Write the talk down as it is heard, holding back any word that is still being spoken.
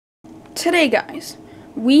today, guys,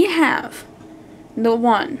 we have the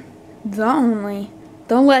one, the only,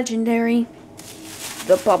 the legendary,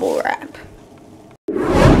 the bubble wrap.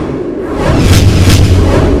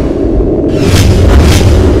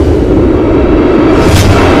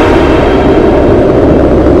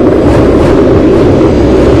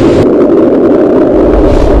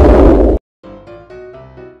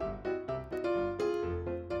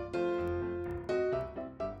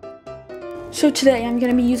 So today I'm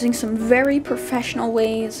going to be using some very professional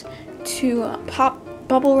ways to pop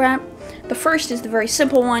bubble wrap. The first is the very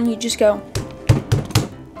simple one. You just go.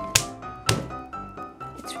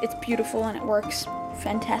 It's beautiful and it works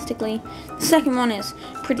fantastically. The second one is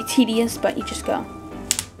pretty tedious, but you just go.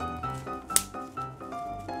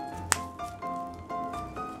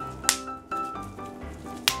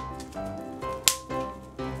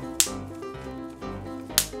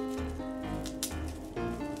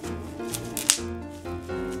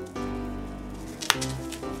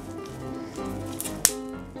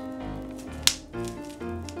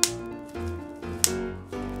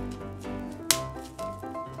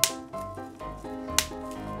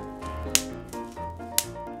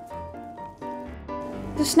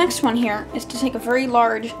 This next one here is to take a very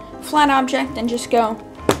large flat object and just go.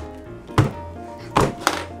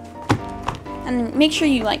 And make sure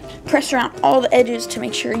you press around all the edges to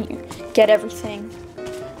make sure you get everything.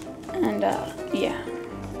 And yeah.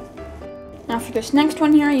 Now for this next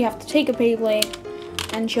one here, you have to take a Beyblade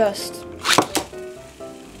and just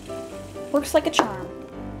works like a charm.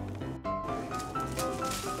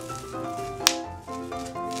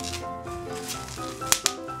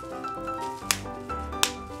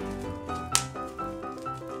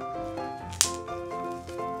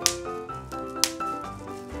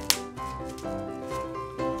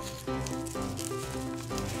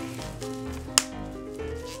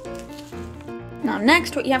 Now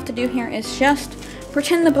next, what you have to do here is just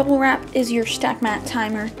pretend the bubble wrap is your stack mat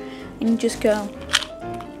timer, and you just go.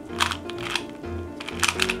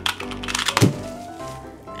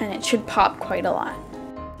 And it should pop quite a lot.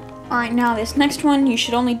 Alright, now this next one you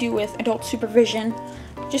should only do with adult supervision.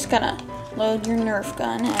 Just gotta load your Nerf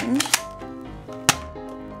gun and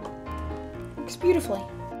works beautifully.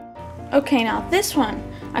 Okay, now this one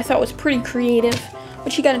I thought was pretty creative.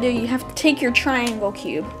 What you gotta do, you have to take your triangle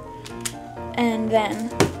cube and then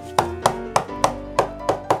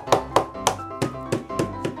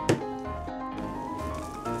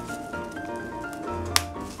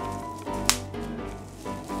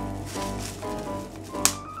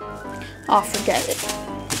forget it.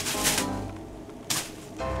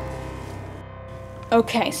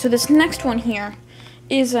 Okay, so this next one here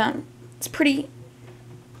is it's pretty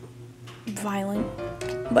violent,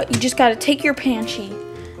 but you just gotta take your Panchee,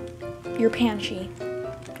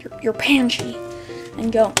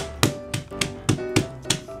 and go.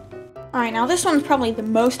 Alright, now this one's probably the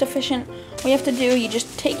most efficient. What you have to do, you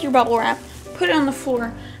just take your bubble wrap, put it on the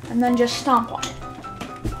floor, and then just stomp on it.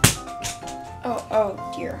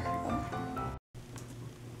 Oh dear.